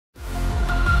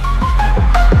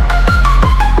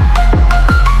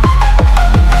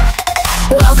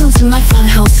to my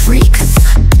funhouse freaks.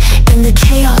 In the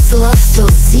chaos, love still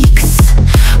seeks.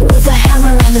 With a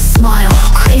hammer and a smile,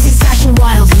 crazy fashion,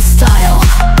 wild in style.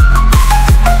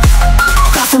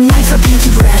 Got some nights for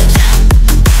painted red.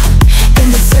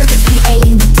 In the circus we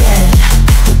aim the dead.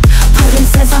 Puddin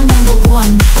says I'm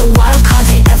 #1, the wild cards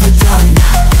ain't ever done.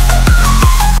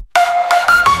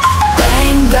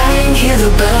 Bang, bang, hear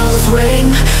the bells ring.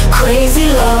 Crazy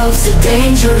love's a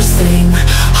dangerous thing.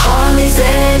 Harley's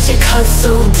edge, it cuts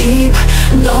so deep.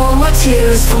 No more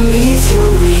tears for me to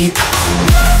weep.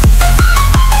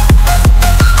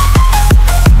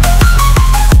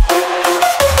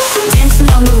 Dancing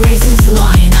on the razor's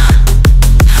line.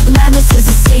 Madness is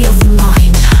a state of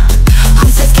mind. Who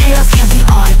says chaos can't be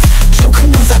art? Joker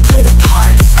knows I play the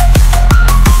part.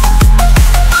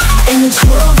 In the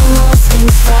twirl, the world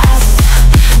spins fast.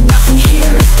 Nothing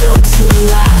here is built to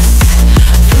last.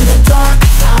 Through the dark,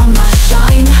 I found my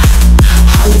shine.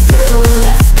 Harley's little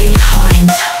left behind.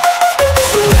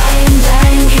 Bang,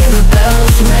 bang, hear the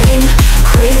bells ring.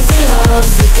 Crazy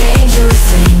love's a dangerous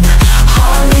thing.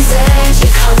 Harley's edge,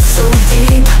 it cuts so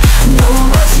deep. No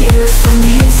more tears for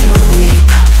me to weep.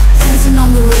 Dancing on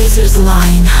the razor's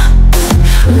line.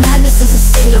 Madness is a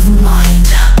state of mind.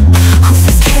 Who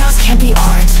says chaos can't be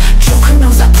art? Joker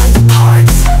knows I play the part.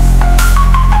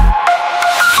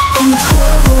 In the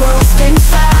twirl, the world spins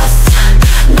fast.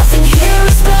 Nothing here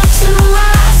is built to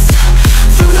last.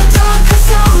 Through the dark, I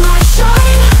found my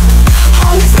shine.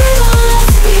 Harley's little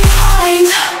left behind.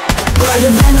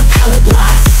 Brighter than a pellet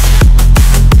blast.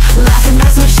 Laughing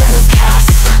as my shadows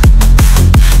cast.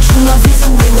 True love is a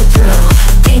wayward thrill.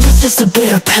 Danger's just a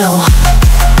bitter pill.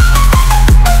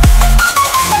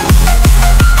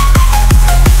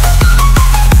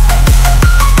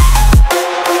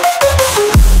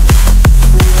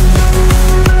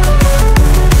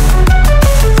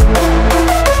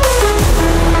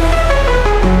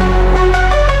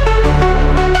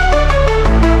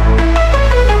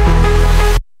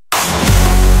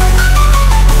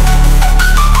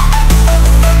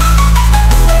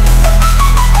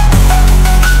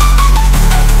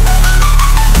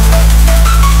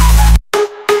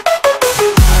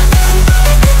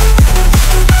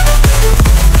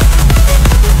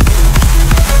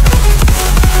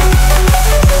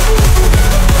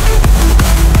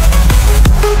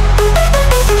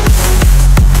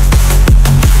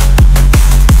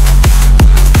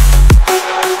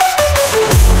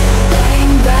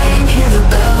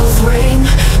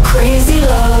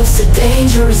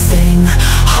 Dangerous thing.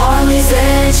 Harley's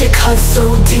edge, it cuts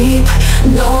so deep.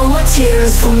 No more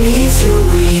tears for me to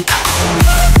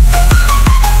weep.